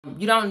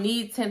You don't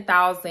need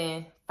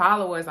 10,000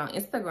 followers on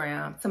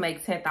Instagram to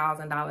make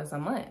 $10,000 a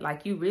month.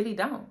 Like, you really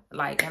don't.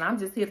 Like, and I'm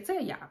just here to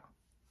tell y'all.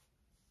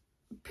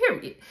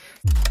 Period.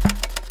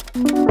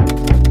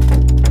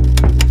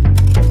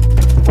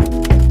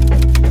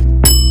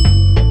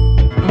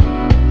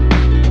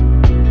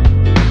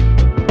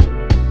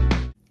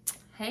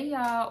 Hey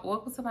y'all,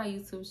 welcome to my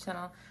YouTube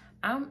channel.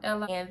 I'm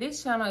Ella, and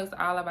this channel is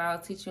all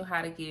about teaching you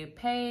how to get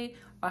paid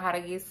or how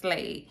to get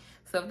slayed.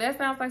 So if that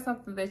sounds like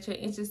something that you're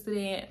interested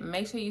in,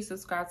 make sure you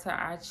subscribe to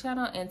our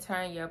channel and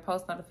turn your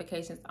post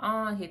notifications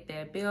on. Hit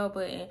that bell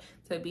button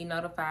to be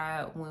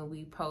notified when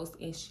we post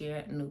and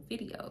share new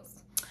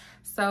videos.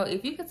 So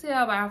if you can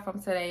tell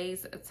from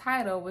today's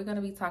title, we're going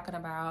to be talking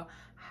about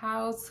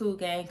how to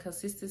gain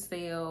consistent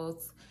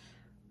sales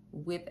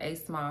with a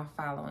small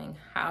following.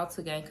 How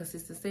to gain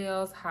consistent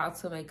sales, how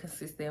to make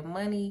consistent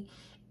money,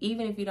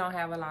 even if you don't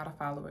have a lot of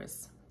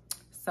followers.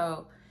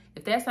 So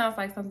if that sounds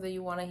like something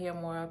you want to hear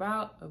more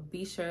about,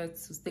 be sure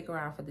to stick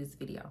around for this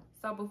video.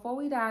 So before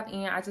we dive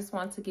in, I just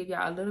want to give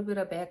y'all a little bit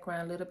of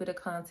background, a little bit of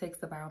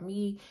context about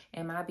me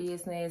and my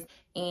business,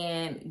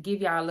 and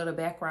give y'all a little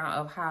background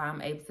of how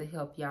I'm able to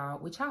help y'all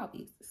with y'all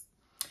business.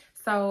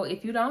 So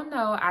if you don't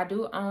know, I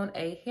do own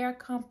a hair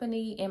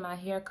company. In my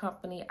hair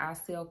company, I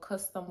sell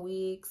custom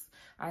wigs,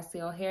 I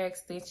sell hair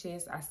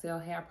extensions, I sell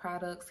hair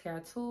products,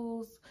 hair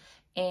tools,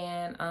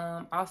 and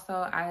also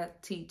I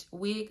teach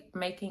wig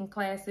making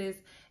classes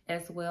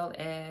as well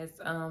as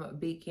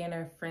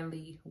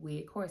beginner-friendly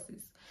wig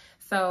courses.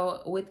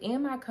 So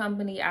within my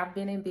company, I've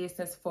been in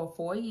business for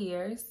 4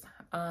 years.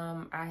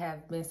 I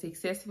have been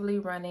successfully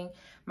running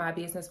my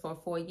business for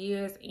 4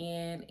 years,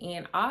 and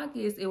in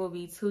August, it will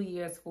be 2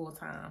 years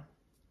full-time.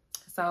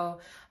 So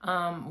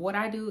what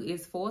I do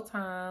is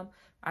full-time.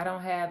 I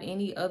don't have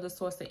any other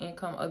source of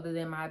income other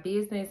than my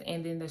business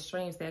and then the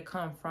streams that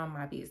come from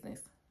my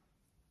business.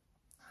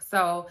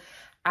 So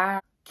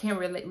I can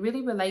really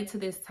relate to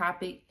this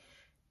topic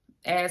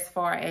as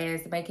far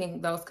as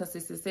making those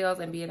consistent sales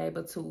and being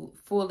able to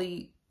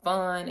fully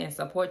fund and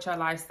support your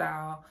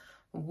lifestyle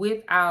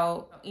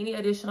without any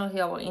additional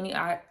help or any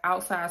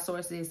outside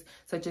sources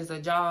such as a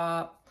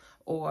job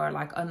or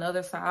like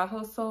another side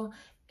hustle.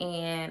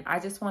 And I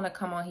just want to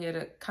come on here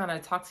to kind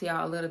of talk to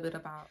y'all a little bit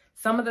about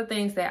some of the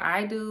things that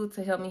I do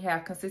to help me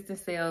have consistent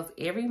sales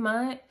every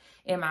month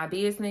in my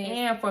business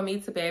and for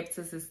me to be able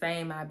to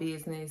sustain my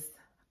business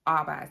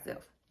all by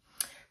itself.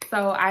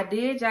 So I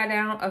did jot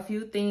down a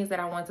few things that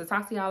I want to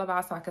talk to y'all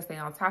about so I can stay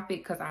on topic,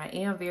 because I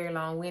am very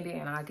long-winded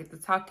and I'll get to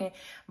talking.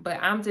 But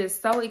I'm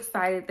just so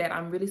excited that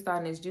I'm really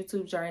starting this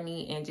YouTube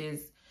journey and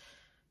just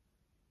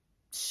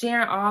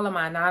sharing all of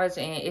my knowledge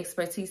and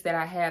expertise that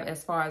I have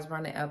as far as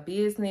running a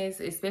business,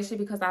 especially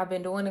because I've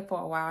been doing it for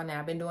a while now.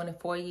 I've been doing it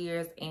 4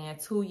 years, and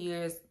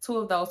 2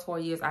 of those 4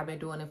 years I've been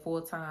doing it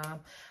full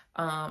time.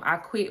 I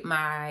quit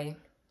my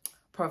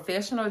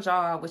professional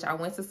job, which I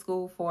went to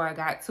school for. I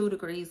got 2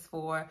 degrees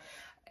for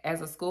as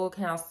a school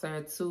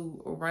counselor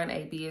to run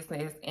a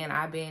business, and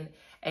I've been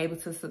able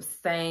to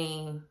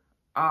sustain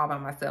all by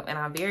myself, and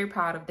I'm very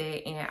proud of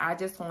that. And I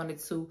just wanted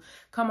to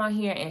come on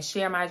here and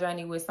share my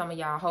journey with some of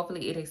y'all.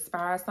 Hopefully it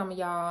inspires some of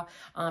y'all,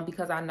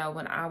 because I know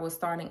when I was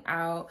starting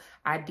out,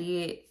 I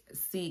did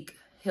seek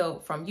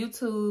help from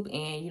YouTube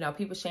and, you know,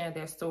 people sharing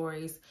their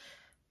stories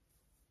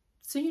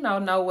to, you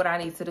know what I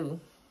need to do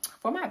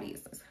for my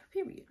business,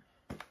 period.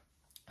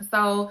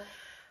 So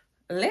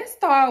let's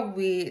start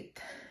with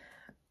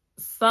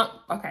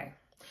okay.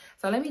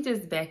 So let me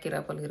just back it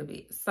up a little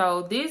bit.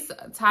 So this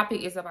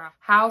topic is about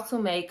how to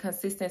make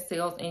consistent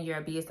sales in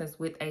your business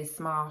with a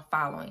small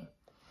following.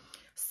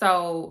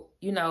 So,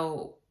 you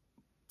know,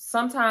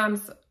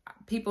 sometimes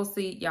people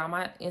see, y'all,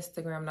 my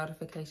Instagram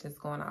notifications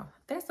going off.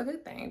 That's a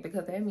good thing,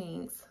 because that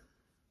means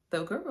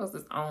the girls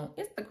is on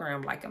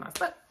Instagram liking my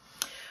stuff.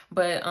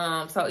 But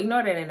so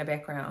ignore that in the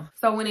background.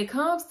 So when it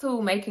comes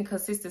to making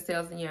consistent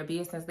sales in your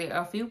business, there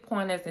are a few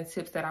pointers and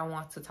tips that I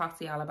want to talk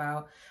to y'all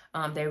about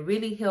that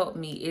really helped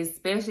me,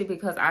 especially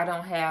because I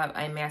don't have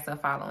a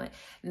massive following.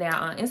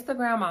 Now on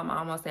Instagram, I'm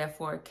almost at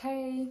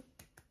 4K,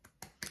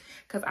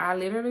 because I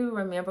literally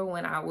remember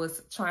when I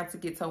was trying to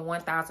get to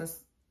 1,000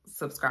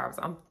 subscribers.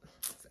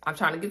 I'm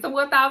trying to get to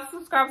 1,000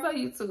 subscribers on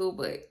YouTube,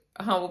 but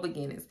humble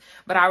beginnings.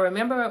 But I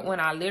remember when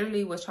I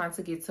literally was trying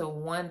to get to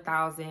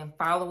 1,000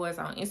 followers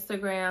on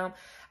Instagram.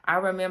 I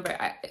remember,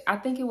 I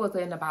think it was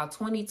in about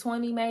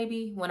 2020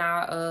 maybe, when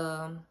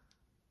I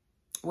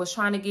was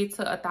trying to get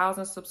to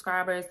 1,000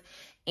 subscribers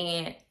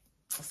and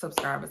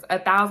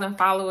 1,000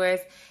 followers.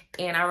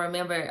 And I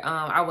remember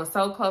I was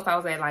so close. I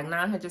was at like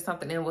 900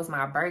 something. And it was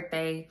my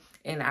birthday.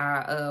 And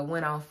I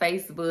went on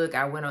Facebook.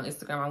 I went on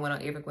Instagram. I went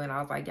on everywhere. And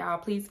I was like, y'all,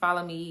 please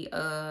follow me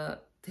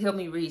to help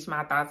me reach my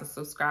 1,000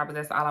 subscribers.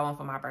 That's all I want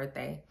for my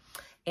birthday.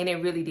 And it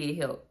really did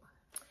help.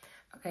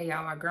 Okay,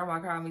 y'all, my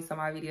grandma called me, so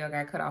my video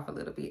got cut off a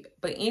little bit.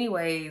 But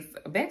anyways,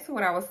 back to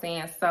what I was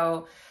saying.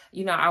 So,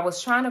 you know, I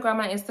was trying to grow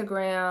my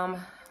Instagram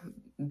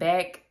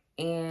back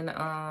in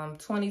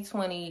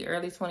 2020,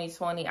 early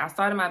 2020. I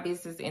started my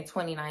business in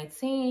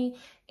 2019.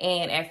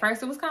 And at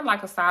first, it was kind of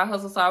like a side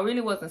hustle. So I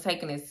really wasn't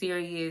taking it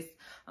serious.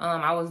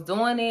 I was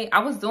doing it.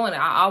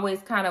 I always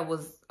kind of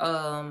was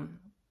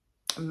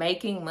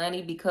making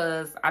money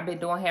because I've been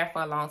doing hair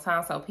for a long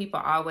time. So people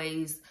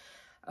always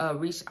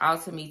reach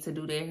out to me to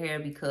do their hair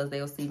because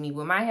they'll see me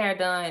with my hair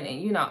done.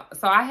 And, you know,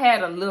 so I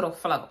had a little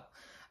flow.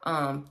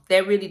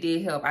 That really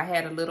did help. I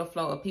had a little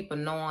flow of people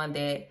knowing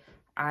that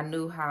I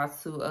knew how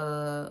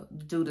to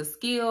do the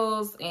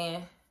skills.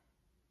 And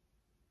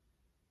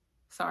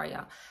sorry,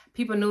 y'all.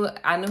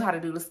 I knew how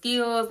to do the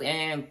skills,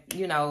 and,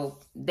 you know,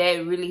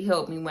 that really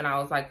helped me when I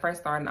was like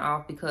first starting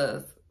off,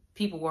 because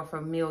people were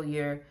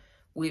familiar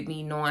with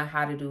me knowing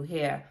how to do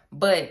hair.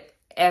 But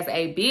as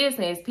a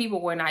business,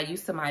 people were not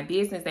used to my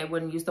business. They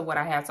weren't used to what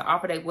I have to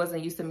offer. They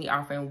wasn't used to me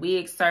offering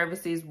wig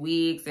services,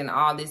 wigs, and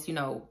all this, you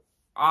know,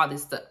 all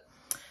this stuff.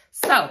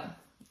 So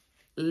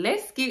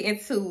let's get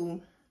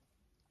into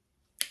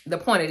the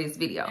point of this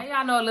video. Now,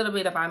 y'all know a little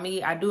bit about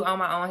me. I do own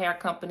my own hair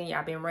company.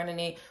 I've been running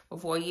it for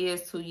 4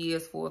 years, 2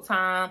 years full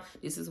time.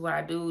 This is what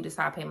I do. This is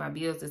how I pay my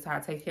bills. This is how I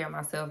take care of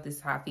myself. This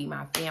is how I feed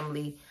my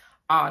family,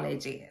 all that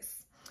jazz.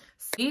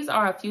 These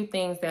are a few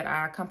things that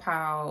I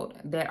compiled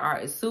that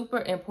are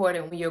super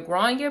important when you're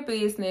growing your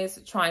business,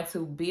 trying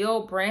to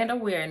build brand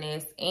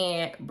awareness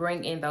and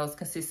bring in those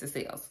consistent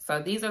sales.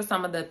 So these are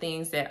some of the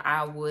things that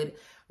I would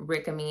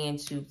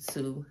recommend you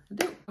to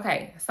do.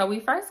 Okay, so we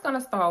first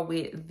gonna start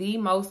with the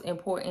most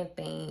important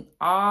thing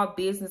all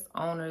business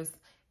owners,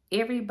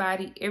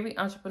 everybody, every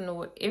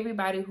entrepreneur,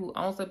 everybody who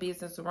owns a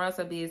business, runs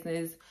a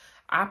business,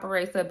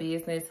 operates a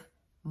business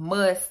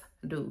must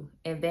do,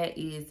 and that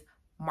is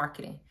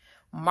marketing.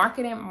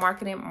 Marketing,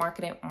 marketing,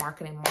 marketing,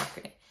 marketing,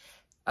 marketing.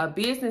 A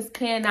business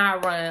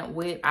cannot run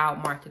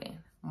without marketing.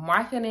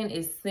 Marketing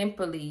is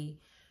simply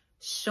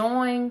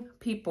showing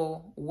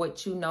people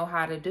what you know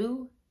how to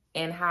do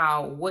and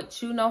how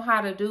what you know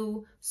how to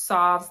do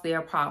solves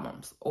their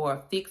problems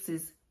or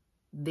fixes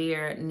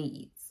their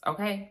needs,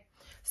 okay?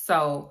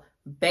 So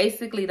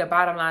basically the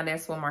bottom line,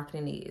 that's what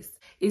marketing is.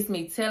 It's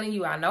me telling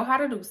you I know how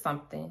to do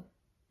something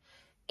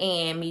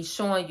and me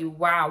showing you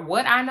why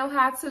what I know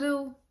how to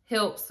do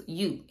helps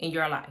you in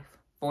your life.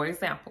 For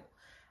example,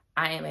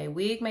 I am a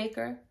wig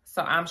maker,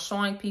 so I'm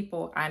showing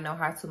people I know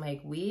how to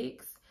make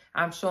wigs.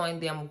 I'm showing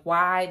them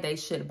why they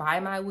should buy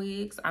my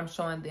wigs. I'm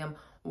showing them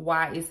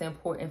why it's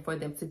important for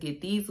them to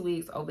get these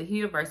wigs over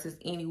here versus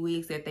any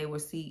wigs that they will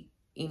see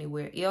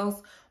anywhere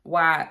else.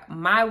 Why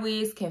my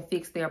wigs can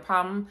fix their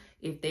problem.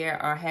 If they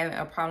are having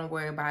a problem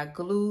worried about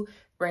glue,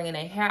 bringing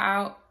their hair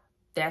out,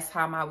 that's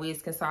how my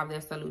wigs can solve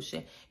their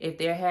solution. If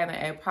they're having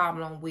a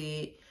problem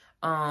with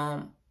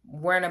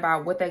worrying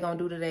about what they're going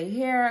to do to their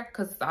hair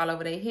because it's all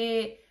over their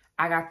head,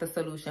 I got the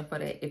solution for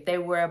that. If they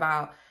worry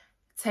about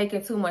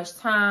taking too much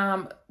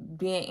time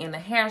being in the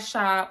hair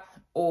shop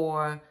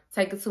or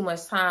taking too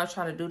much time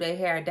trying to do their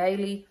hair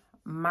daily,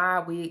 my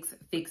wigs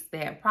fix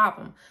that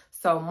problem.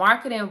 So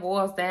marketing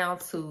boils down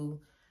to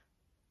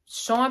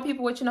showing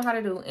people what you know how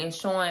to do and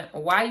showing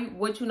why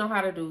what you know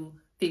how to do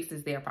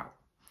fixes their problem,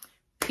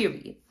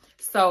 period.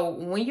 So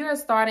when you're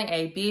starting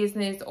a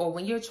business or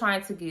when you're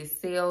trying to get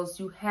sales,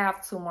 you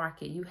have to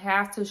market. You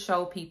have to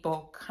show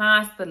people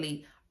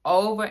constantly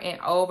over and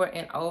over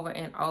and over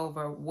and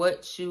over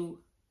what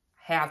you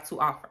have to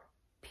offer,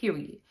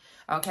 period.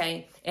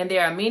 Okay. And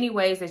there are many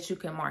ways that you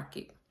can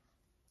market.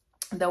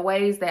 The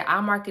ways that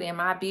I market in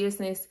my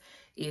business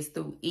is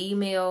through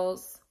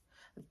emails,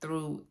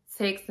 through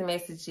text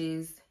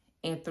messages,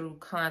 and through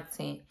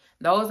content.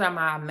 Those are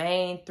my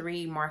main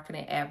 3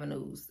 marketing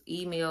avenues: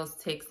 emails,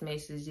 text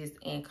messages,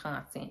 and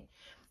content.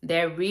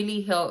 That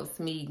really helps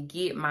me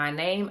get my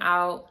name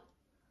out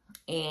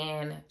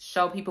and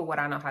show people what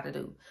I know how to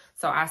do.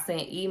 So I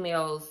send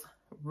emails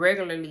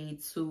regularly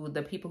to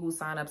the people who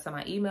sign up to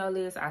my email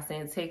list. I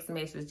send text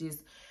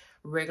messages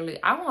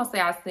regularly. I won't say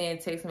I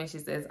send text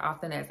messages as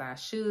often as I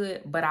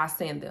should, but I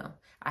send them.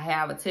 I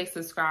have a text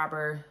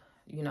subscriber,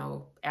 you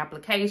know,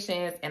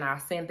 applications, and I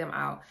send them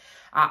out.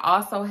 I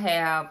also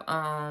have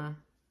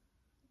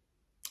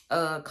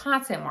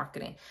content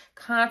marketing.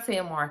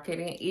 Content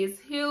marketing is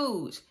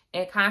huge,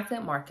 and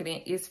content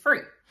marketing is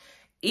free.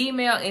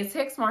 Email and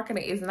text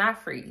marketing is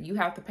not free. You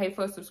have to pay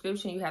for a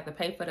subscription. You have to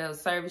pay for the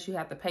service. You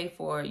have to pay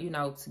for, you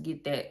know, to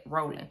get that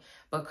rolling.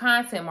 But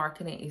content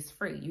marketing is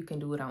free. You can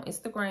do it on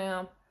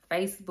Instagram,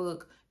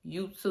 Facebook,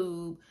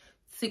 YouTube,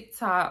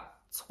 TikTok,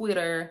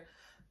 Twitter.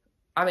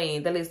 I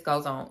mean, the list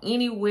goes on.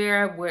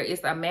 Anywhere where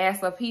it's a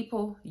mass of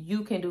people,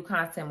 you can do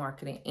content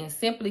marketing. And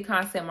simply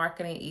content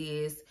marketing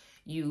is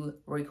you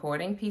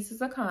recording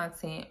pieces of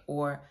content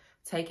or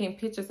taking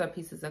pictures of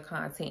pieces of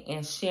content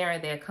and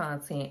sharing that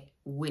content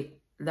with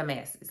the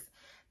masses.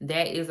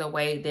 That is a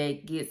way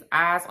that gets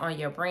eyes on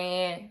your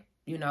brand.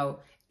 You know,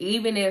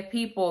 even if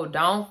people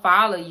don't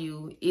follow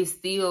you, it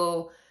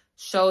still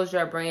shows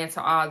your brand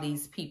to all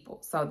these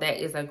people. So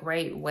that is a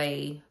great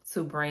way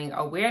to bring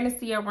awareness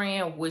to your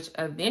brand, which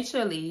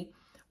eventually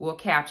will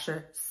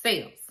capture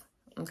sales.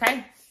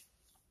 Okay.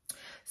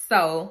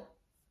 So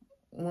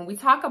when we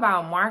talk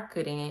about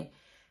marketing,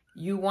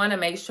 you want to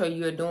make sure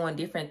you're doing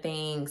different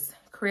things,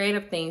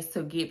 creative things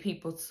to get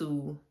people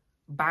to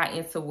buy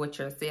into what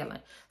you're selling.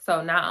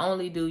 So not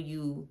only do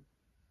you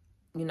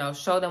you know,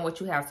 show them what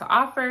you have to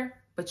offer,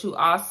 but you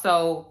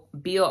also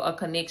build a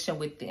connection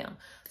with them.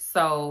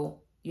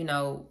 So, you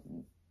know,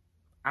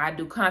 I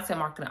do content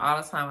marketing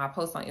all the time. I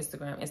post on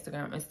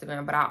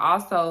Instagram, but I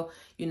also,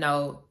 you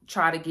know,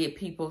 try to get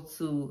people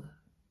to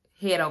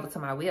head over to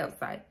my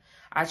website.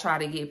 I try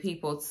to get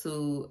people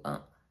to,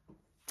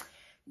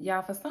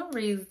 y'all, for some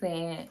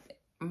reason,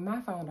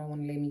 my phone don't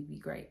want to let me be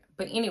great.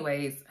 But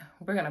anyways,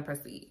 we're going to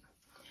proceed.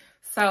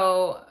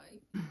 So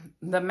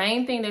the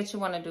main thing that you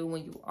want to do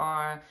when you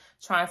are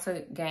trying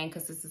to gain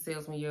consistent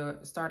sales, when you're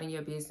starting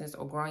your business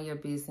or growing your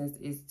business,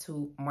 is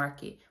to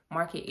market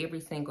every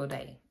single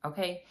day.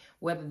 Okay,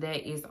 whether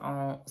that is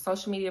on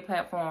social media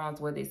platforms,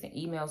 whether it's in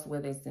emails,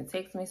 whether it's in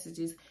text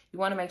messages, you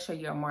want to make sure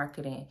you're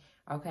marketing.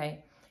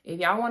 Okay, if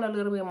y'all want a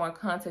little bit more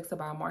context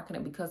about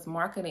marketing, because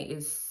marketing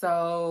is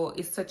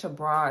it's such a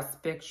broad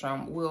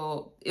spectrum,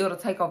 it'll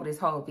take over this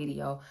whole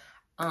video.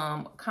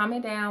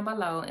 Comment down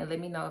below and let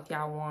me know if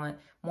y'all want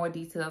more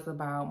details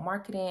about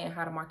marketing and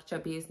how to market your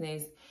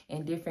business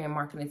and different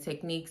marketing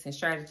techniques and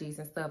strategies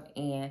and stuff.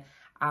 And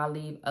I'll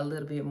leave a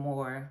little bit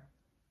more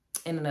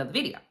in another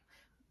video.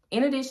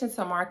 In addition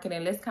to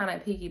marketing, let's kind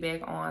of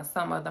piggyback on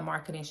some of the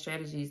marketing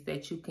strategies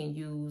that you can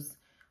use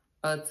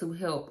to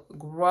help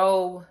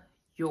grow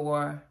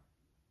your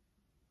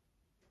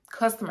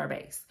customer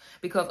base,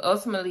 because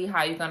ultimately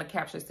how you're going to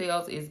capture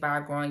sales is by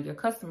growing your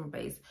customer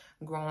base,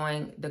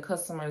 growing the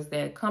customers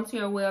that come to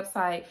your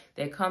website,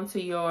 that come to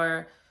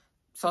your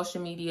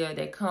social media,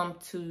 that come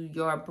to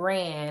your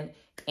brand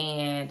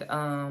and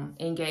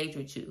engage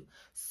with you.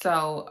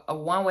 So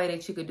one way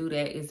that you could do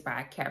that is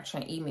by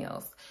capturing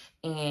emails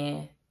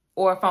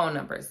or phone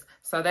numbers.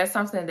 So that's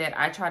something that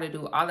I try to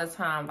do all the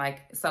time.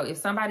 Like, so if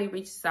somebody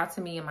reaches out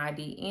to me in my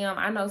DM,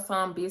 I know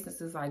some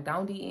businesses like,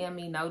 don't DM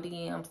me, no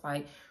DMs.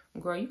 Like,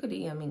 girl, you could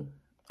DM me,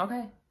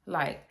 okay?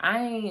 Like, I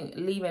ain't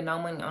leaving no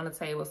money on the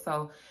table.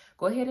 So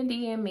go ahead and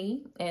DM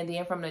me. And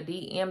then from the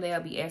DM,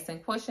 they'll be asking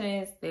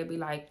questions. They'll be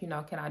like, you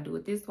know, can I do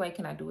it this way?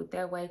 Can I do it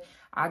that way?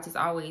 I just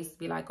always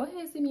be like, go ahead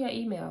and send me your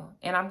email.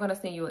 And I'm going to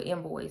send you an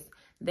invoice.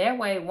 That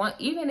way,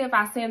 even if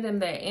I send them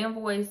the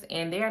invoice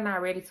and they're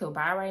not ready to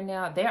buy right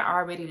now, they're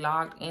already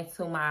logged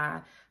into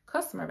my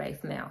customer base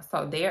now.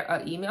 So they're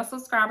an email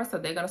subscriber, so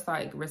they're going to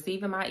start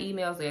receiving my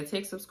emails. They're a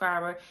text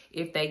subscriber.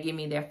 If they give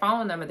me their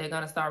phone number, they're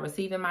going to start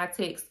receiving my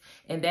text,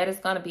 and that is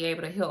going to be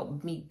able to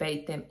help me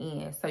bait them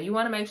in. So you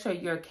want to make sure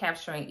you're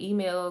capturing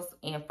emails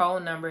and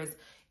phone numbers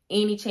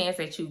any chance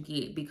that you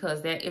get,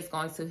 because that is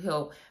going to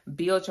help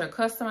build your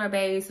customer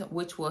base,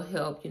 which will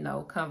help, you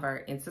know,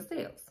 convert into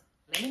sales.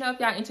 Let me know if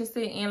y'all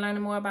interested in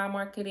learning more about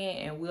marketing,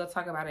 and we'll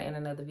talk about it in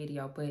another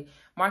video. But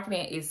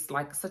marketing is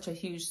like such a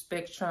huge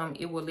spectrum.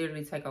 It will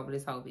literally take over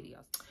this whole video.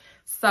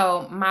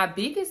 So my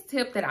biggest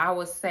tip that I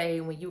would say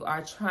when you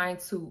are trying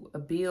to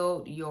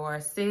build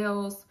your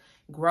sales,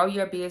 grow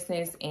your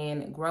business,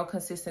 and grow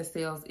consistent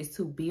sales is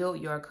to build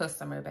your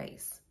customer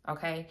base,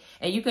 okay?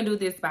 And you can do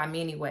this by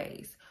many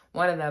ways.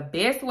 One of the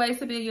best ways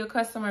to build your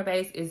customer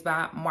base is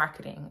by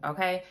marketing,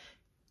 okay?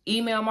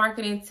 Email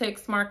marketing,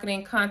 text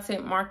marketing,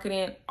 content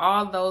marketing,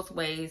 all those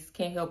ways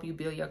can help you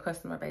build your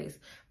customer base.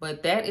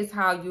 But that is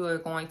how you are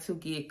going to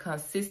get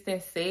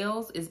consistent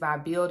sales, is by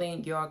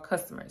building your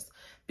customers,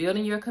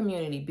 building your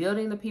community,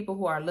 building the people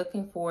who are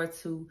looking forward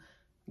to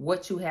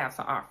what you have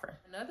to offer.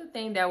 Another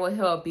thing that will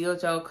help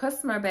build your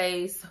customer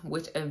base,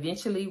 which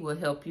eventually will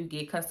help you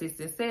get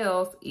consistent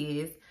sales,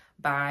 is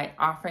by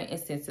offering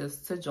incentives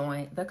to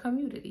join the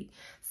community.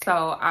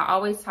 So I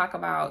always talk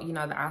about, you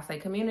know, the I Say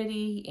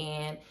community,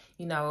 and,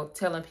 you know,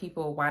 telling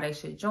people why they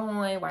should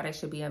join, why they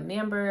should be a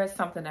member.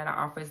 Something that I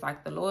offer is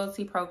like the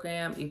loyalty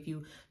program. If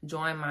you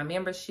join my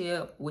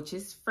membership, which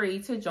is free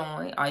to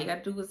join, all you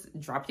got to do is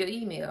drop your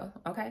email,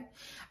 okay?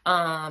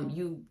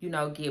 You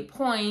know, get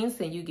points,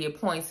 and you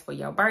get points for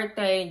your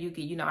birthday. And you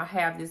get, you know, I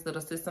have this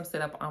little system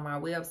set up on my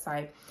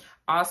website.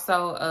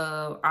 Also,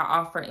 I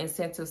offer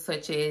incentives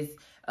such as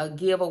a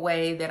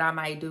giveaway that I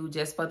might do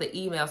just for the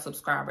email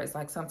subscribers.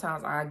 Like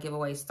sometimes I give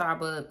away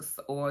Starbucks,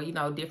 or, you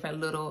know,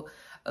 different little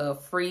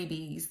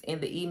freebies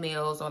in the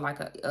emails, or like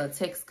a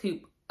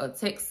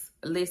text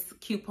list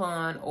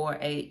coupon or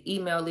a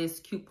email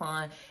list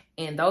coupon.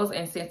 And those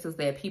incentives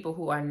that people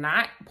who are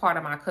not part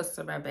of my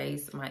customer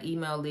base, my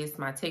email list,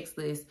 my text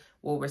list,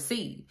 will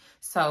receive.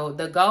 So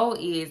the goal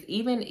is,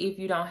 even if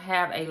you don't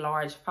have a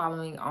large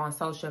following on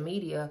social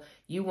media,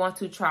 you want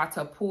to try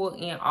to pull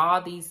in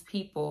all these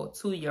people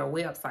to your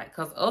website,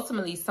 because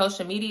ultimately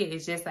social media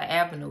is just an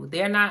avenue.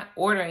 They're not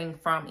ordering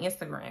from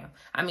Instagram.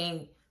 I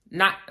mean,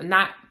 not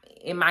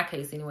in my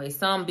case anyway.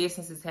 Some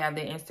businesses have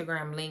their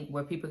Instagram link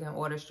where people can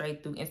order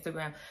straight through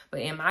Instagram,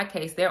 but in my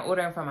case, they're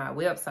ordering from my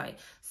website.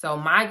 So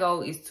my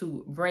goal is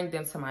to bring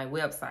them to my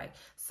website.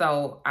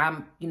 So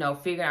I'm, you know,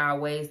 figuring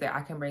out ways that I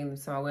can bring them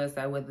to my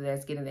website, whether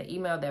that's getting their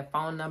email, their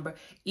phone number.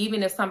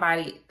 Even if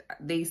somebody,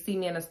 they see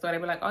me in the store, they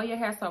be like, oh, your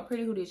hair's so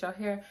pretty, who did your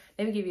hair?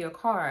 Let me give you a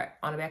card.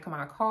 On the back of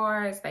my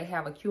cards, they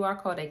have a QR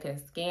code. They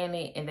can scan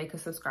it and they can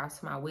subscribe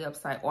to my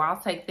website. Or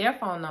I'll take their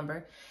phone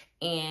number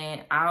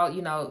and I'll,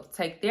 you know,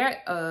 take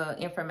their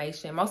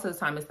information. Most of the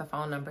time it's the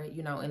phone number,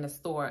 you know, in the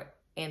store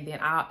and then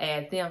I'll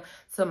add them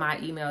to my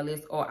email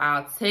list, or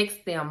I'll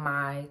text them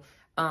my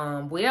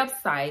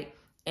website.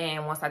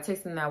 And once I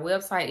text them that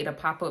website, it'll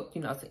pop up,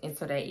 you know, to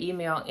enter their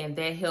email, and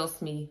that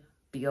helps me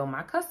build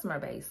my customer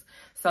base.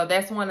 So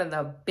that's one of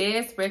the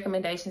best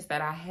recommendations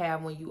that I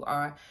have when you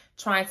are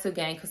trying to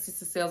gain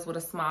consistent sales with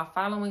a small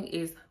following,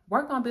 is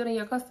work on building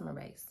your customer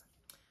base.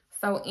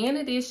 So in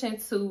addition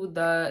to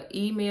the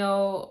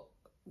email,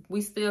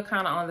 we still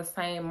kind of on the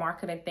same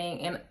marketing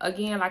thing. And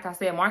again, like I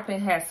said,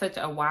 marketing has such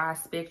a wide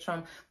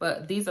spectrum,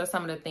 but these are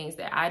some of the things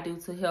that I do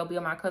to help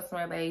build my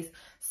customer base.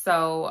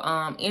 So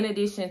in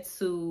addition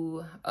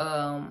to,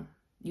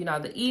 you know,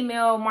 the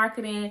email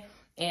marketing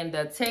and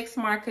the text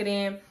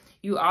marketing,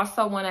 you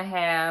also want to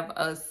have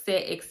a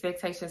set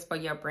expectations for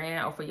your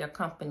brand or for your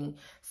company.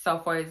 So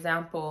for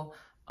example,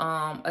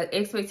 an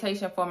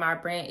expectation for my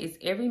brand is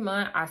every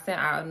month I send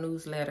out a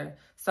newsletter.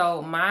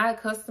 So my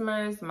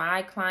customers,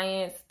 my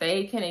clients,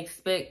 they can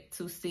expect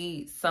to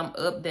see some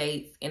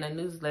updates in a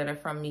newsletter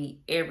from me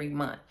every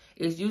month.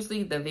 It's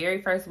usually the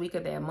very first week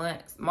of that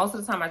month. Most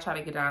of the time I try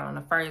to get it out on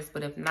the first,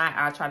 but if not,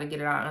 I'll try to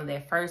get it out on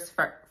that first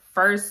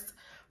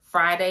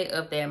Friday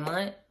of that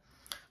month.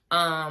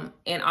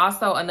 And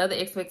also another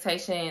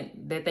expectation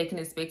that they can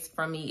expect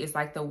from me is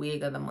like the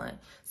wig of the month.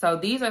 So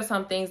these are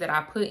some things that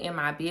I put in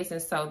my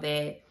business so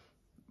that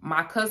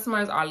my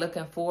customers are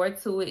looking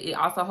forward to it. It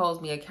also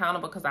holds me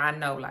accountable because I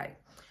know, like,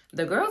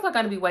 the girls are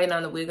going to be waiting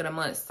on the wig of the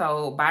month.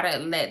 So by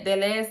that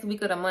last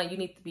week of the month, you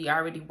need to be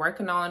already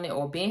working on it,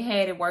 or been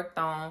had it worked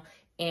on,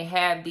 and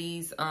have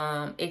these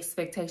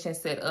expectations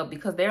set up,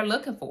 because they're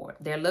looking for it.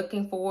 They're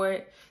looking for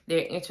it. They're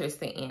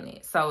interested in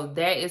it. So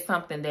that is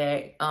something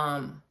that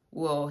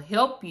will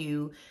help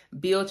you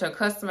build your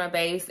customer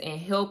base and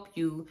help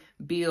you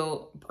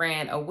build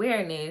brand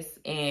awareness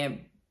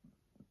and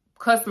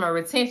customer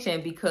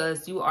retention,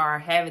 because you are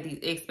having these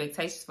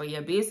expectations for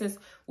your business,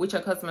 which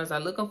your customers are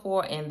looking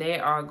for, and they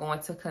are going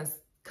to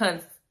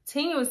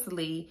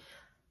continuously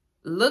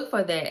look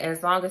for that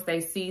as long as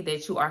they see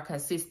that you are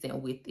consistent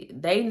with it.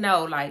 They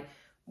know, like,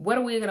 what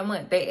a week of the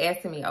month. They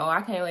asking me, oh,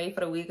 I can't wait for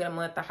the week of the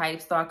month. The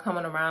hype start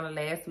coming around the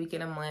last week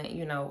of the month,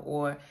 you know,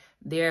 or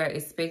they're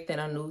expecting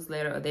a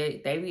newsletter, or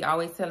they be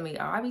always telling me,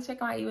 oh, I be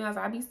checking my emails,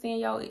 I be seeing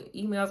your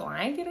emails, or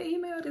I ain't get an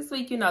email this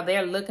week. You know,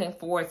 they're looking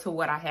forward to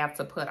what I have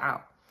to put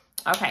out.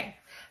 Okay,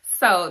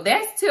 so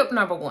that's tip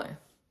number one,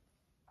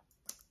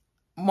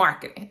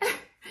 marketing.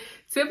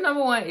 Tip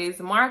number one is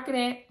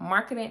marketing.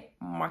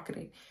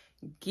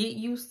 Get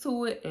used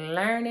to it,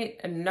 learn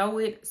it, know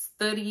it,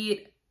 study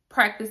it,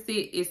 practice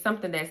it. It's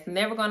something that's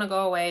never going to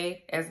go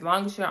away as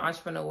long as you're an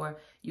entrepreneur.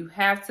 You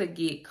have to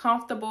get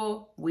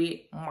comfortable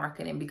with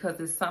marketing, because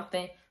it's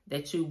something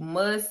that you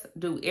must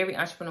do. Every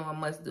entrepreneur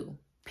must do,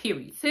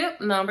 period. Tip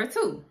number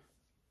two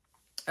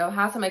of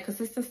how to make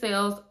consistent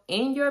sales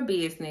in your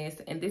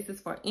business, and this is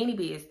for any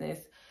business,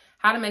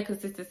 how to make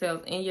consistent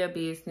sales in your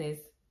business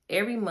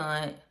every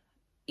month,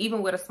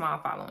 even with a small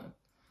following.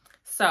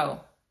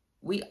 So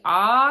we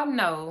all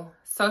know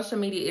social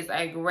media is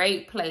a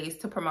great place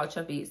to promote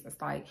your business.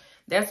 Like,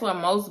 that's where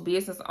most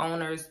business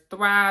owners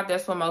thrive.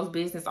 That's where most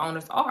business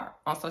owners are,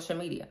 on social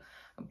media.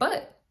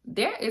 But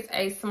there is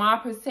a small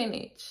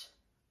percentage,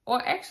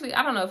 or actually,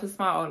 I don't know if it's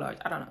small or large,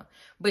 I don't know.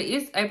 But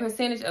it's a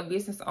percentage of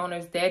business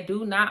owners that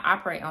do not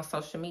operate on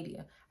social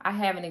media. I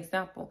have an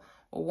example.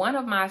 One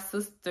of my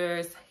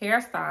sister's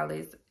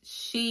hairstylists,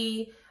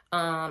 she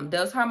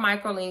does her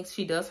microlinks,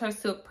 she does her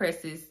silk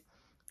presses,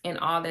 and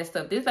all that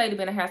stuff. This lady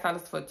been a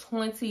hairstylist for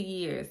 20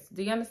 years.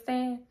 Do you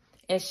understand?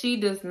 And she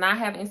does not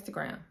have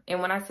Instagram.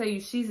 And when I tell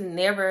you, she's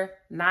never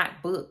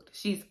not booked.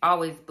 She's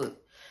always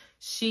booked.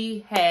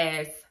 She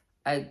has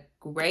a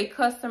great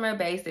customer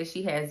base that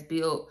she has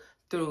built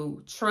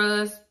through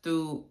trust,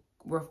 through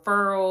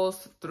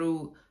referrals,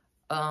 through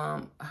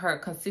her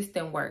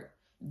consistent work.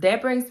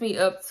 That brings me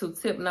up to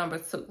tip number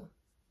two.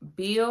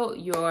 Build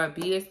your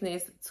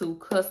business to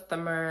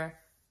customer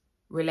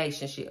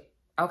relationship.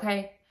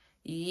 Okay?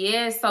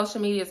 Yes, social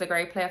media is a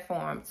great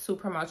platform to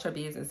promote your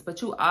business,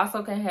 but you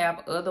also can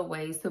have other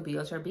ways to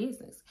build your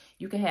business.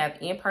 You can have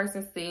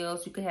in-person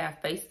sales. You can have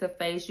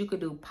face-to-face. You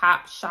could do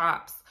pop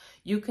shops.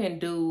 You can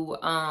do,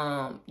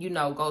 you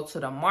know, go to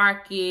the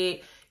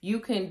market.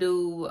 You can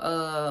do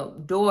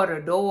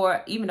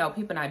door-to-door, even though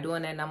people are not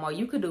doing that no more.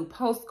 You could do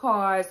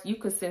postcards. You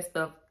could send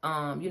stuff,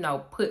 you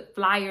know, put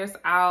flyers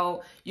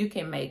out. You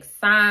can make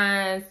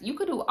signs. You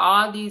could do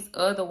all these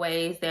other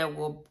ways that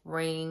will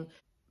bring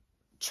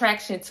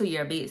traction to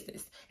your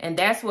business. And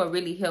that's what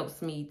really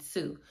helps me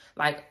too.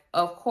 Like,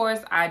 of course,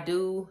 I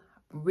do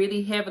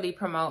really heavily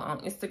promote on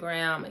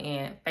Instagram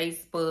and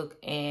Facebook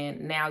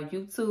and now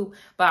YouTube,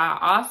 but I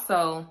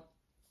also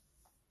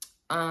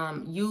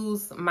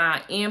use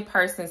my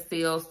in-person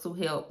sales to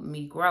help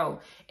me grow.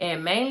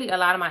 And mainly a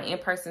lot of my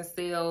in-person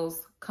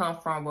sales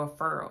come from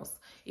referrals.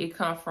 It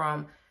comes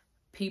from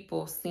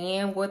people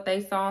seeing what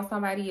they saw on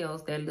somebody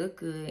else that looked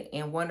good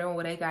and wondering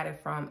where they got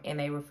it from, and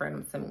they refer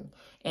them to me.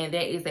 And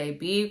that is a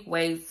big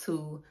way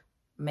to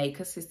make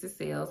consistent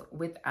sales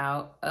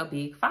without a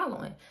big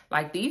following.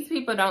 Like, these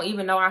people don't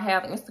even know I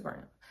have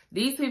Instagram.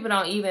 These people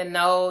don't even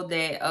know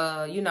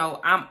that, you know,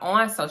 I'm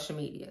on social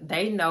media.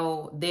 They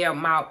know they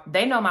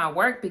know my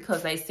work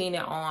because they seen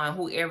it on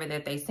whoever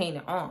that they seen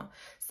it on.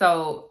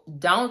 So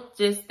don't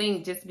just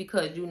think just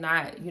because you're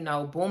not, you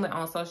know, booming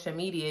on social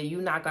media,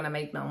 you're not going to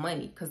make no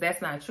money, because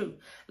that's not true.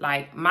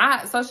 Like,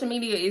 my social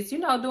media is, you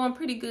know, doing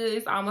pretty good.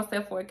 It's almost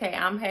at 4K.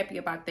 I'm happy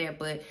about that,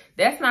 but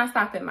that's not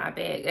stopping my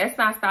bag. That's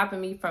not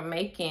stopping me from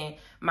making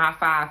my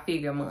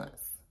 5-figure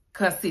months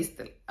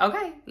consistently.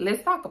 Okay,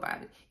 let's talk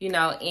about it. You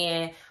know,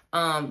 and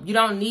you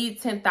don't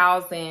need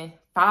 10,000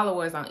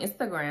 followers on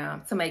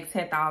Instagram to make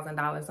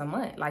 $10,000 a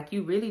month. Like,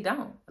 you really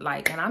don't.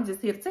 Like, and I'm just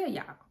here to tell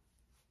y'all.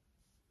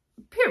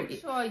 Period.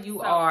 Sure, you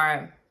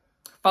are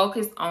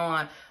focused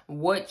on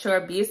what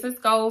your business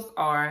goals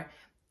are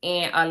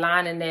and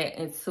aligning that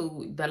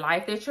into the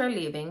life that you're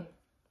living,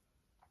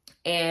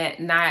 and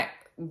not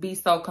be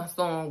so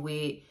consumed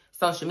with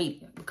social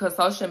media, because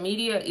social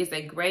media is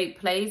a great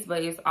place,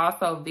 but it's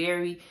also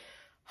very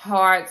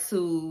hard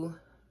to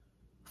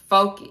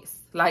focus.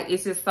 Like,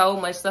 it's just so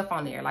much stuff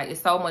on there. Like,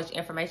 it's so much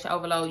information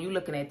overload. You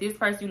looking at this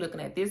person, you looking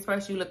at this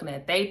person, you looking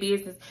at their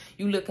business,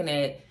 you looking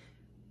at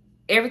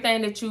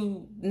everything that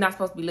you not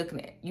supposed to be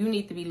looking at. You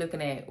need to be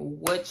looking at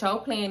what your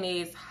plan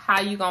is, how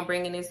you gonna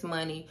bring in this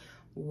money,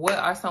 what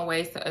are some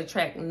ways to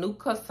attract new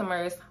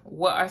customers,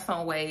 what are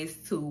some ways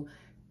to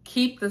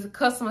keep the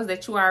customers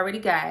that you already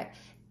got,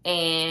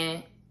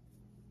 and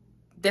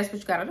that's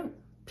what you gotta do,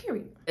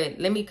 period.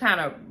 Let me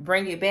kind of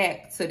bring it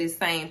back to this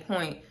same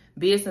point,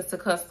 business to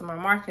customer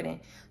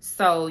marketing.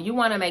 So you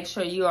wanna make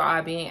sure you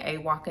are being a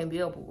walking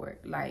billboard.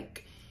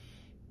 Like,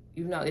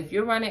 you know, if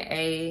you're running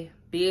a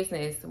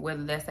business,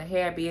 whether that's a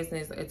hair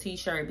business, a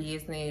t-shirt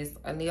business,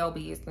 a nail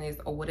business,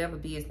 or whatever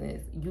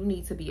business, you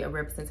need to be a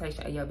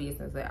representation of your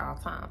business at all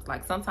times.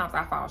 Like, sometimes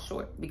I fall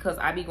short because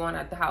I be going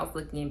out the house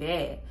looking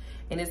bad,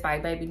 and it's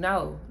like, baby,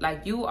 no.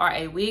 Like, you are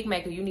a wig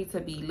maker. You need to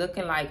be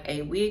looking like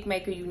a wig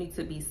maker. You need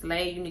to be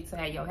slayed. You need to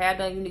have your hair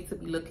done. You need to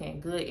be looking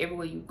good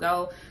everywhere you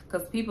go,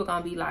 because people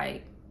gonna be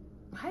like,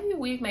 how you a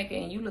wig maker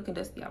and you looking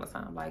dusty all the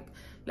time? Like,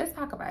 let's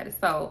talk about it.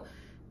 So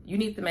you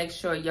need to make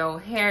sure your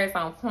hair is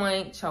on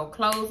point, your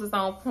clothes is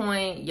on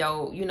point,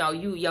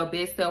 your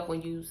best self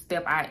when you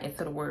step out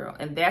into the world.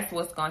 And that's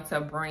what's going to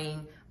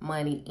bring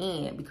money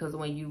in, because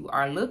when you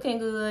are looking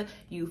good,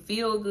 you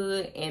feel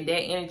good, and that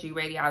energy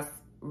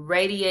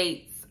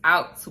radiates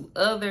out to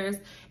others,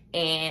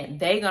 and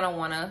they're going to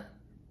want to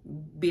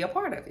be a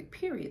part of it,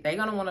 period. They're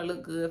going to want to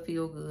look good,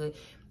 feel good,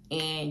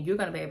 and you're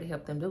going to be able to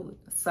help them do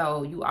it.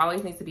 So you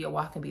always need to be a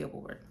walking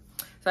billboard.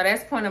 So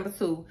that's point number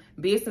 2,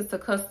 business to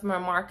customer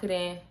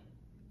marketing.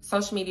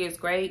 Social media is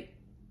great.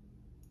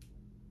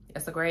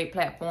 It's a great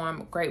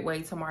platform, great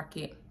way to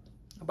market.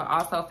 But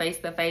also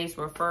face-to-face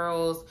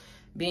referrals,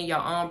 being your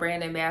own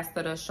brand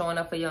ambassador, showing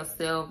up for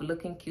yourself,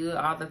 looking good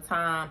all the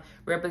time,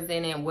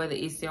 representing whether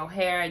it's your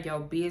hair, your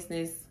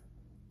business.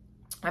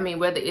 I mean,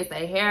 whether it's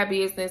a hair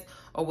business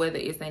or whether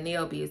it's a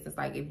nail business.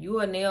 Like, if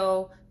you're a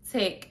nail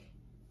tech,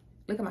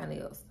 look at my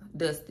nails,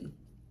 dusty.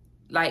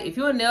 Like, if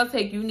you're a nail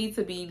tech, your nails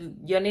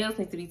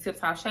need to be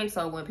tip-top shape.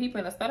 So when people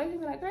in the store, they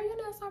be like, girl, your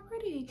nails so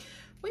pretty.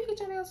 Where you get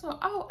your nails from?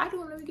 Oh, I do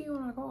them. Let me give you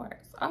one of my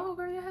cards. Oh,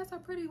 girl, your hair's so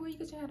pretty. Where you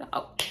get your hair done?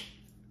 Oh,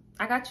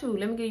 I got you.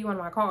 Let me give you one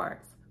of my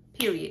cards.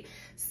 Period.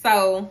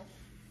 So,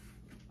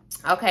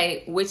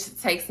 okay,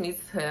 which takes me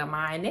to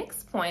my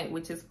next point,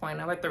 which is point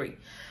number 3.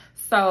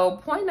 So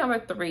point number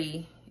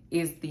 3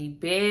 is the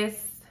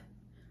best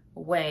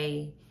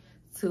way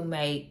to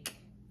make,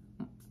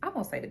 I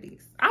won't say the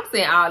best. I'm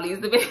saying all these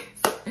the best.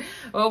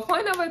 Well,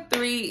 point number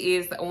 3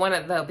 is one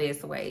of the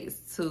best ways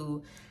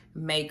to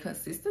make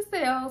consistent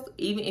sales,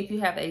 even if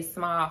you have a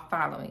small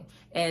following.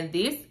 And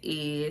this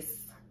is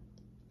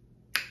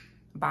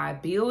by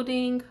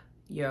building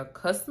your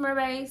customer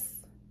base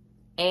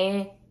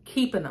and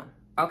keeping them,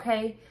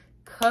 okay?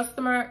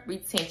 Customer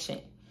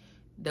retention.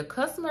 The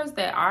customers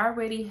that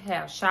already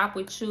have shopped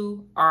with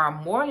you are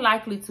more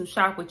likely to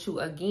shop with you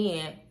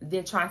again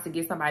than trying to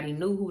get somebody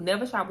new who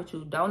never shopped with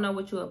you, don't know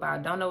what you're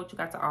about, don't know what you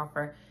got to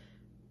offer,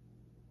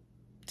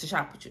 to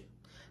shop with you.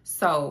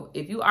 So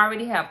if you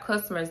already have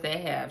customers that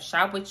have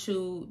shopped with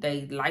you,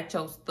 they like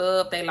your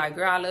stuff, they like,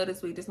 girl, I love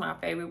this wig, this is my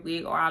favorite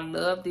wig, or I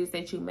love this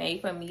that you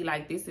made for me,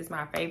 like this is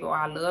my favorite, or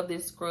I love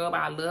this scrub,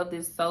 I love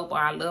this soap, or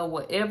I love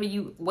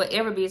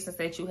whatever business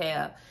that you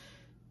have.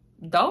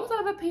 Those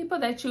are the people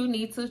that you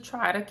need to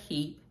try to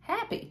keep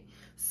happy.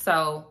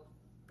 So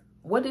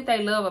what did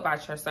they love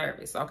about your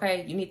service?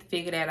 Okay, you need to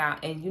figure that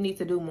out, and you need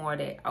to do more of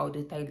that. Oh,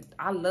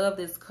 I love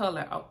this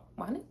color. Oh,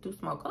 well, I need to do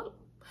some more color.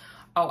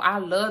 Oh, I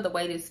love the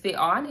way this fit.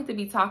 Oh, I need to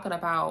be talking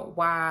about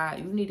why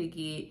you need to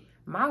get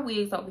my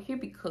wigs over here,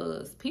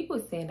 because people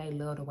are saying they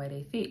love the way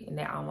they fit. And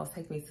that almost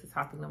takes me to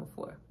topic number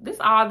 4.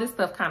 All this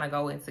stuff kind of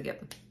go in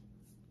together.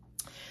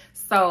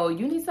 So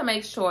you need to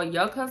make sure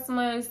your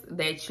customers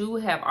that you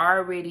have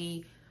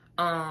already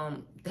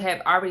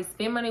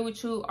spent money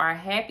with you are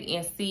happy,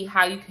 and see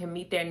how you can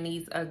meet their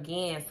needs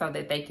again so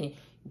that they can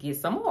get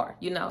some more,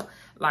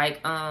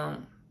 Like,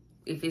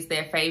 if it's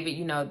their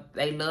favorite,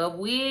 they love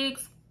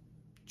wigs,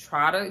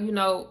 try to, you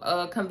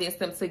know, convince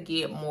them to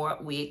get more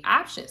wig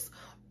options,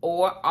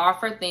 or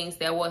offer things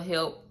that will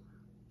help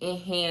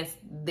enhance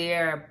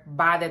their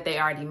buy that they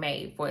already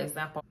made. For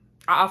example,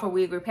 I offer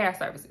wig repair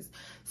services.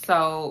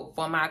 So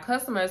for my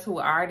customers who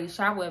already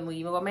shop with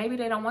me, well, maybe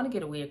they don't want to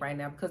get a wig right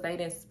now because they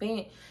didn't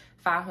spend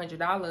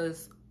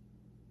 $500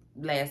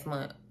 last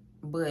month,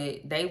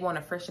 but they want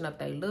to freshen up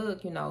their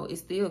look. You know,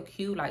 it's still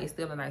cute, like it's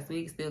still a nice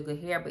wig, still good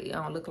hair, but it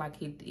don't look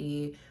like it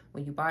did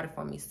when you bought it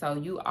from me. So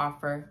you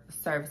offer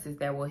services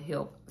that will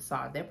help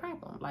solve their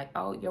problem. Like,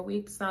 oh, your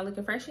wig's not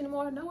looking fresh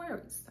anymore? No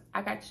worries,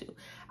 I got you.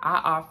 I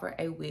offer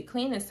a wig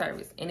cleaning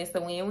service, and it's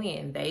a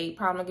win-win. They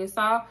problem gets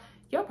solved,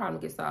 your problem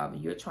gets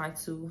solved. You're trying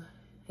to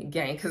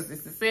gain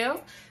consistent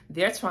sales.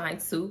 They're trying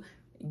to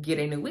get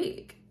a new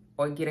wig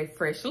or get a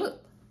fresh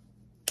look.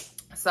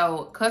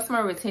 So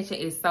customer retention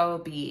is so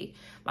big.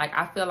 Like,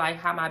 I feel like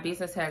how my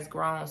business has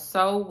grown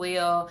so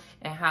well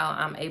and how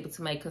I'm able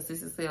to make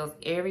consistent sales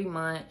every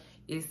month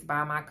is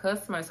by my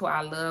customers, who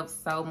I love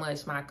so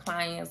much. My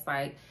clients,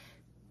 like,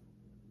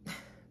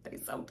 they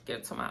so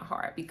good to my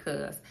heart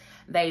because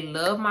they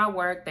love my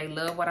work. They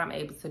love what I'm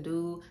able to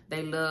do.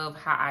 They love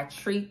how I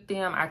treat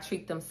them. I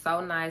treat them so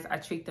nice. I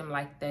treat them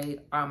like they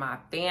are my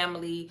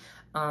family.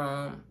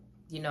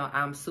 You know,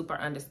 I'm super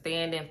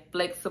understanding,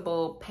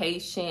 flexible,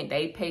 patient.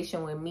 They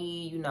patient with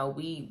me. You know,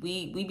 we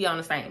be on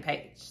the same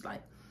page,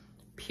 like,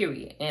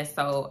 period. And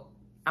so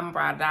I'm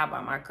brought out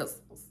by my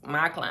customers,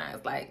 my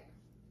clients. Like,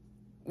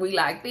 we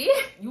like this.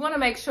 You want to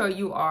make sure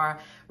you are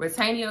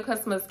retaining your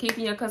customers,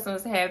 keeping your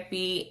customers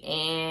happy,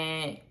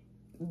 and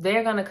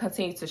they're going to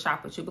continue to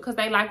shop with you because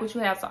they like what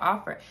you have to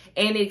offer.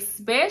 And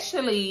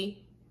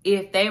especially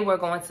if they were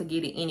going to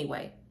get it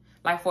anyway.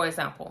 Like, for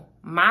example,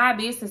 my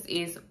business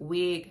is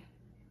wig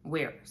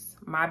wearers.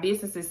 My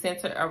business is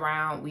centered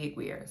around wig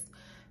wearers.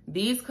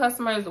 These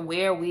customers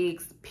wear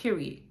wigs,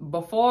 period.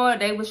 Before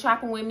they were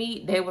shopping with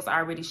me, they was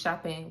already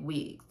shopping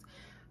wigs.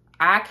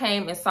 I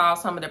came and saw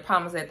some of the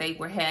problems that they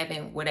were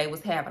having where they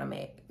was having them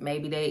at.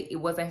 Maybe it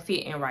wasn't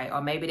fitting right,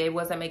 or maybe they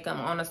wasn't making them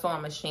on a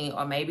sewing machine,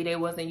 or maybe they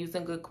wasn't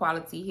using good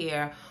quality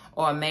hair,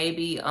 or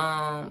maybe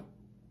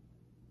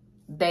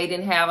they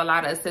didn't have a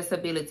lot of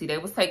accessibility. They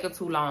was taking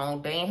too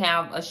long. They didn't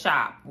have a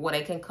shop where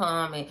they can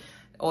come, and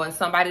or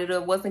somebody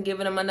that wasn't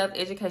giving them enough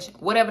education,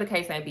 whatever the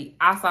case may be.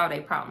 I saw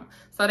their problem.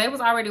 So they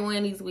was already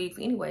wearing these wigs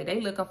anyway.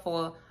 They looking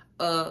for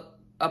a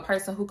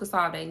person who could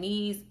solve their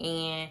needs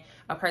and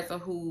a person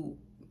who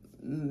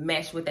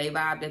matched with their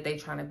vibe that they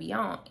trying to be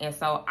on. And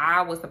so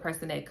I was the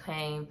person that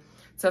came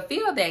to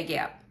fill that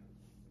gap.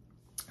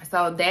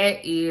 So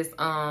that is,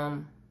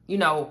 you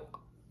know,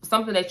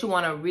 something that you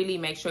want to really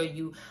make sure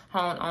you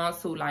hone on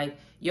to. Like,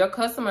 your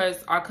customers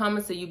are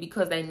coming to you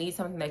because they need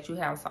something that you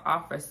have to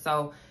offer.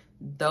 So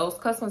those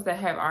customers that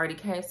have already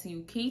came to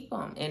you, keep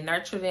them and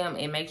nurture them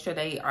and make sure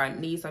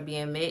needs are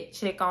being met.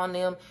 Check on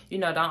them. You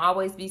know, don't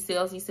always be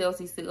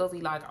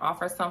salesy. Like,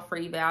 offer some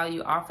free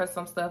value, offer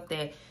some stuff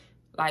that,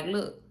 like,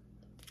 look,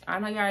 I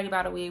know you already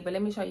bought a wig, but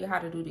let me show you how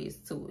to do this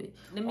to it.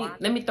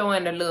 Let me throw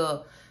in a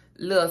little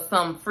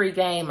some free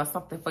game or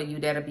something for you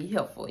that'll be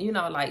helpful. You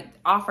know, like,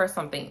 offer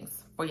some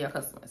things for your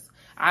customers.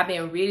 I've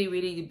been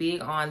really big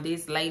on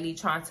this lately,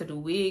 trying to do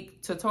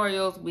wig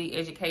tutorials, wig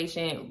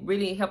education,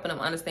 really helping them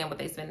understand what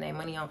they spend their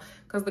money on.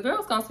 Because the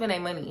girls gonna spend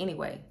their money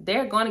anyway.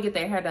 They're gonna get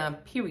their hair done,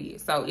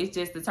 period. So it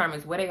just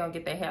determines where they're gonna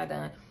get their hair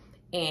done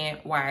and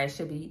why it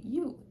should be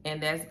you.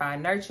 And that's by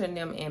nurturing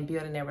them and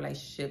building their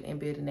relationship and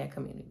building their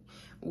community,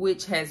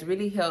 which has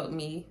really helped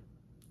me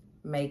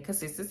make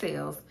consistent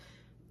sales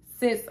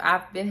since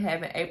I've been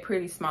having a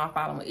pretty small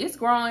following. It's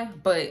growing,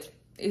 but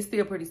it's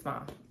still pretty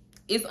small.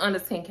 It's under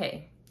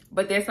 10K.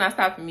 But that's not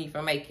stopping me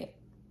from making,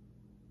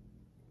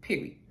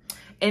 period.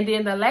 And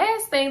then the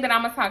last thing that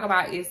I'm going to talk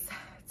about is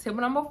tip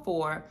number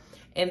 4,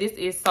 and this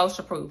is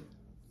social proof.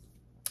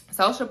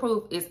 Social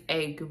proof is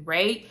a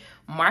great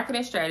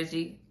marketing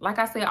strategy. Like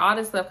I said, all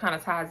this stuff kind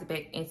of ties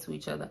back into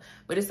each other.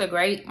 But it's a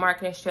great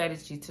marketing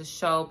strategy to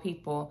show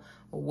people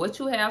what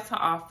you have to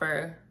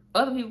offer.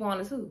 Other people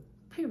want to too,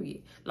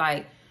 period.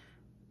 Like,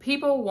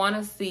 people want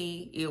to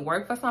see it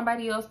work for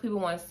somebody else. People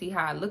want to see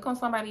how it look on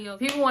somebody else.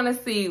 People want to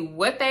see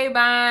what they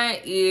buy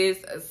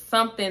is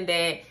something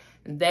that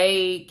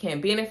they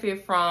can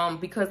benefit from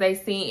because they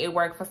seen it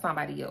work for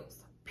somebody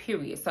else,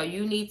 period. So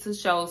you need to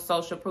show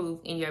social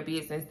proof in your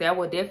business. That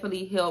will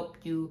definitely help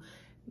you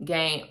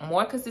gain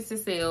more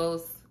consistent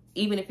sales,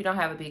 even if you don't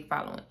have a big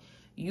following.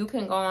 You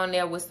can go on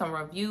there with some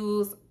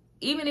reviews.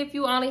 Even if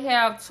you only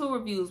have 2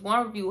 reviews,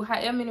 1 review,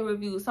 however many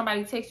reviews,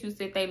 somebody texts you,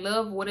 said they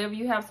love whatever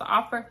you have to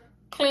offer,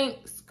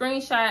 clink,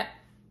 screenshot.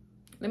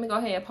 Let me go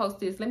ahead and post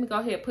this. Let me go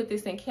ahead and put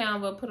this in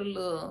Canva, put a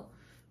little,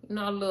 you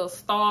know, little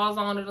stars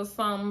on it or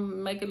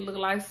something, make it look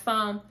like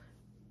some,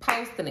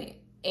 posting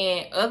it.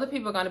 And other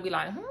people are going to be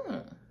like,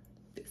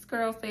 this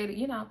girl said,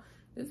 you know,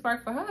 this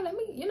worked for her. Let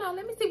me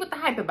see what the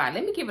hype about.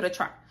 Let me give it a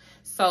try.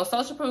 So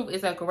social proof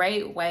is a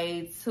great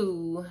way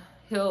to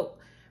help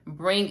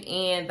bring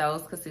in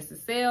those consistent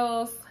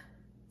sales,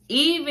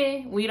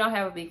 even when you don't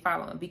have a big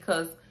following,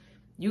 because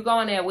you go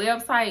on their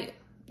website,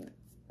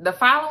 the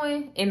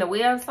following in the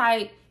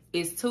website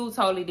is two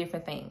totally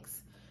different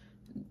things.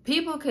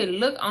 People can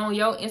look on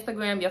your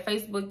Instagram, your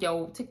Facebook,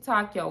 your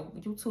TikTok, your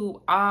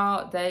YouTube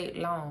all day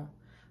long,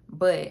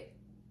 but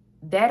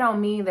that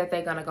don't mean that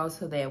they're gonna go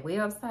to their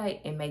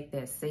website and make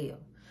that sale.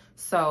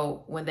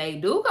 So when they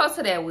do go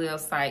to that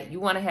website, you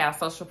want to have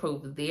social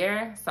proof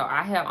there. So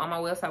I have on my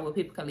website where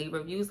people can leave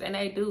reviews, and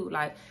they do.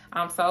 Like,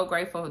 I'm so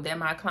grateful that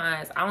my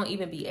clients, I don't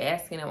even be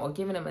asking them or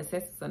giving them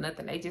assistance or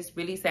nothing. They just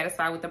really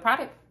satisfied with the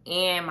product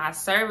and my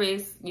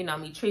service, you know,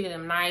 me treating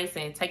them nice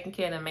and taking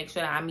care of them, make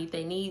sure that I meet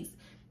their needs.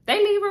 They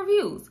leave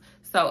reviews.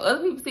 So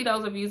other people see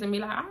those reviews and be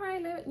like, all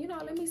right,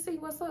 let me see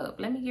what's up.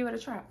 Let me give it a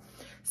try.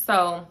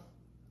 So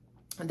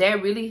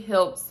that really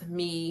helps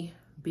me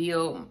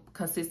build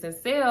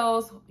consistent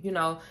sales, you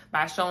know,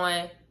 by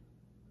showing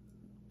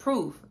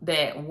proof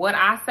that what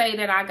I say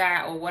that I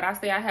got or what I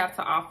say I have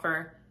to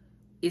offer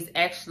is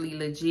actually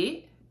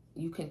legit.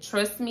 You can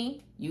trust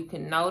me. You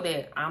can know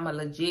that I'm a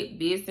legit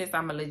business.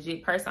 I'm a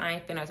legit person. I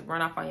ain't finna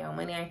run off on your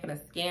money. I ain't finna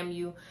scam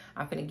you.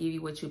 I'm finna give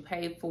you what you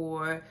paid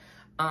for,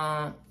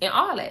 and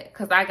all that,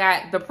 because I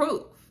got the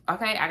proof.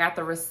 Okay, I got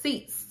the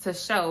receipts to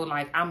show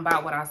like I'm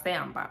about what I say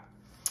I'm about.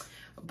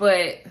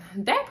 But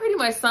that pretty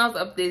much sums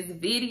up this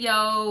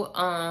video.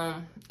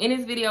 In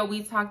this video,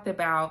 we talked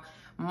about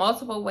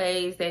multiple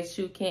ways that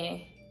you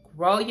can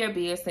grow your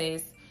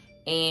business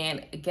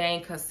and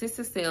gain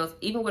consistent sales,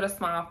 even with a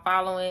small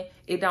following.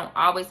 It don't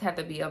always have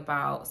to be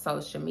about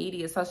social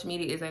media. Social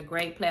media is a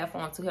great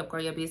platform to help grow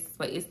your business,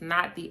 but it's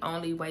not the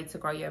only way to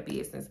grow your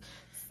business.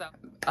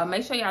 So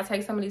make sure y'all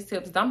take some of these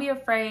tips. Don't be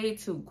afraid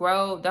to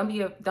grow.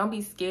 Don't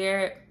be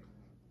scared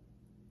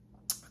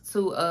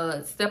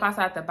to step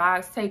outside the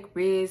box, take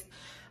risks,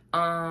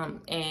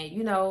 and,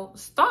 you know,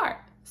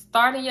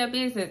 starting your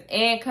business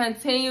and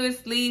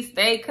continuously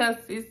stay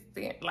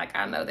consistent. Like,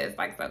 I know that's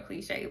like so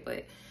cliche,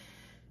 but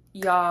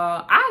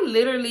y'all, I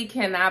literally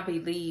cannot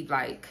believe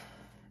like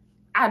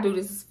I do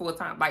this full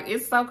time. Like,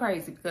 it's so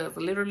crazy because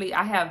literally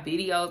I have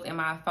videos in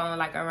my phone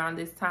like around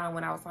this time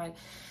when I was like,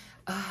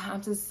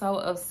 I'm just so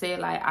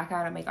upset. Like, I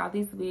gotta make all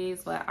these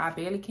videos, but I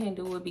barely can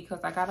do it because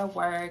I gotta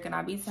work and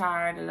I be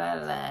tired. Blah,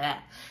 blah, blah.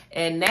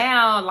 And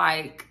now,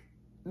 like,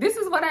 this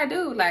is what I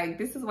do. Like,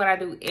 this is what I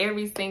do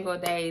every single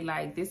day.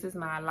 Like, this is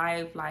my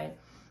life. Like,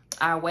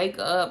 I wake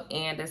up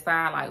and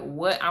decide like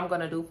what I'm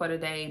gonna do for the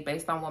day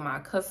based on what my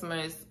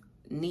customers'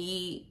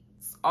 needs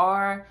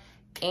are,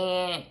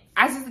 and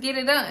I just get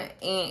it done.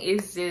 And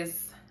it's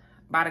just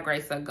by the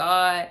grace of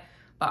God,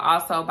 but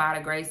also by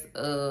the grace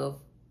of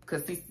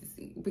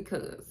consistency,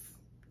 because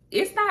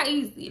it's not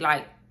easy.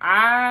 Like,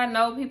 I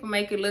know people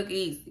make it look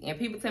easy, and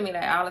people tell me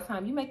that all the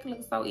time, you make it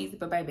look so easy,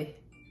 but baby,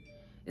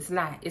 it's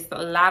not. It's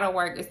a lot of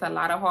work. It's a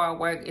lot of hard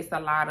work. It's a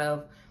lot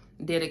of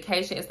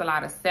dedication. It's a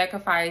lot of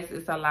sacrifice.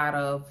 It's a lot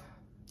of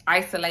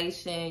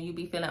isolation. You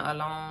be feeling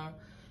alone.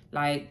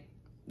 Like,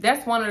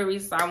 that's one of the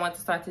reasons I want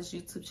to start this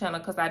YouTube channel,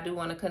 because I do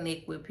want to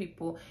connect with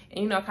people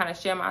and, you know, kind of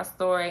share my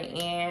story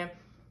and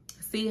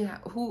see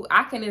who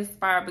I can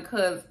inspire,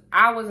 because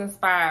I was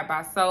inspired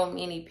by so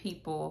many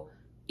people,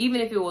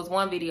 even if it was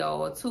one video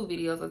or 2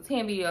 videos or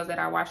 10 videos that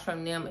I watched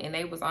from them, and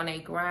they was on their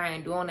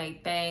grind, doing their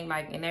thing,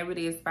 like, and they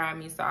really inspired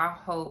me. So I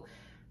hope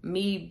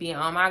me being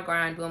on my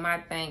grind, doing my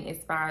thing,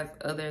 inspires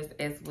others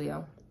as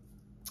well.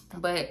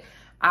 But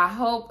I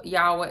hope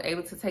y'all were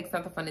able to take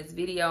something from this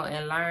video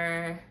and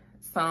learn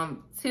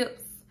some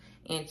tips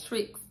and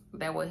tricks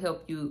that will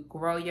help you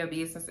grow your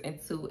business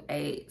into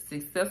a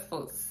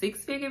successful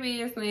 6-figure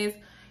business,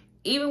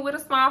 even with a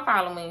small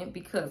following,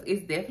 because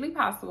it's definitely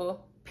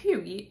possible,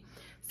 period.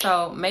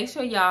 So make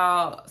sure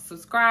y'all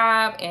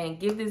subscribe and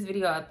give this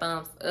video a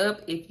thumbs up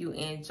if you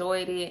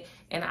enjoyed it.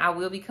 And I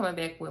will be coming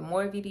back with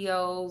more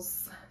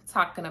videos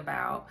talking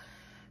about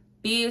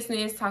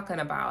business, talking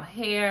about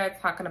hair,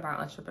 talking about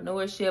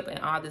entrepreneurship and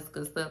all this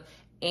good stuff.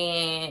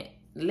 And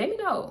let me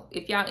know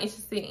if y'all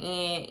interested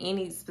in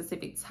any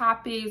specific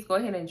topics. Go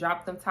ahead and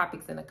drop them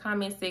topics in the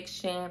comment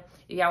section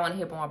if y'all want to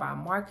hear more about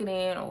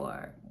marketing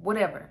or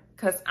whatever,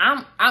 because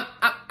I'm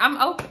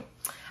open.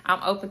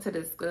 I'm open to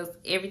discuss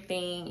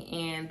everything,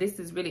 and this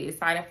is really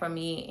exciting for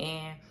me,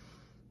 and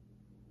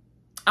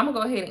I'm gonna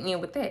go ahead and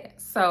end with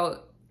that.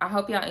 So I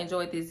hope y'all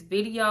enjoyed this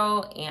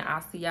video, and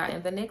I'll see y'all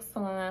in the next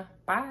one.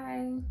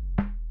 Bye.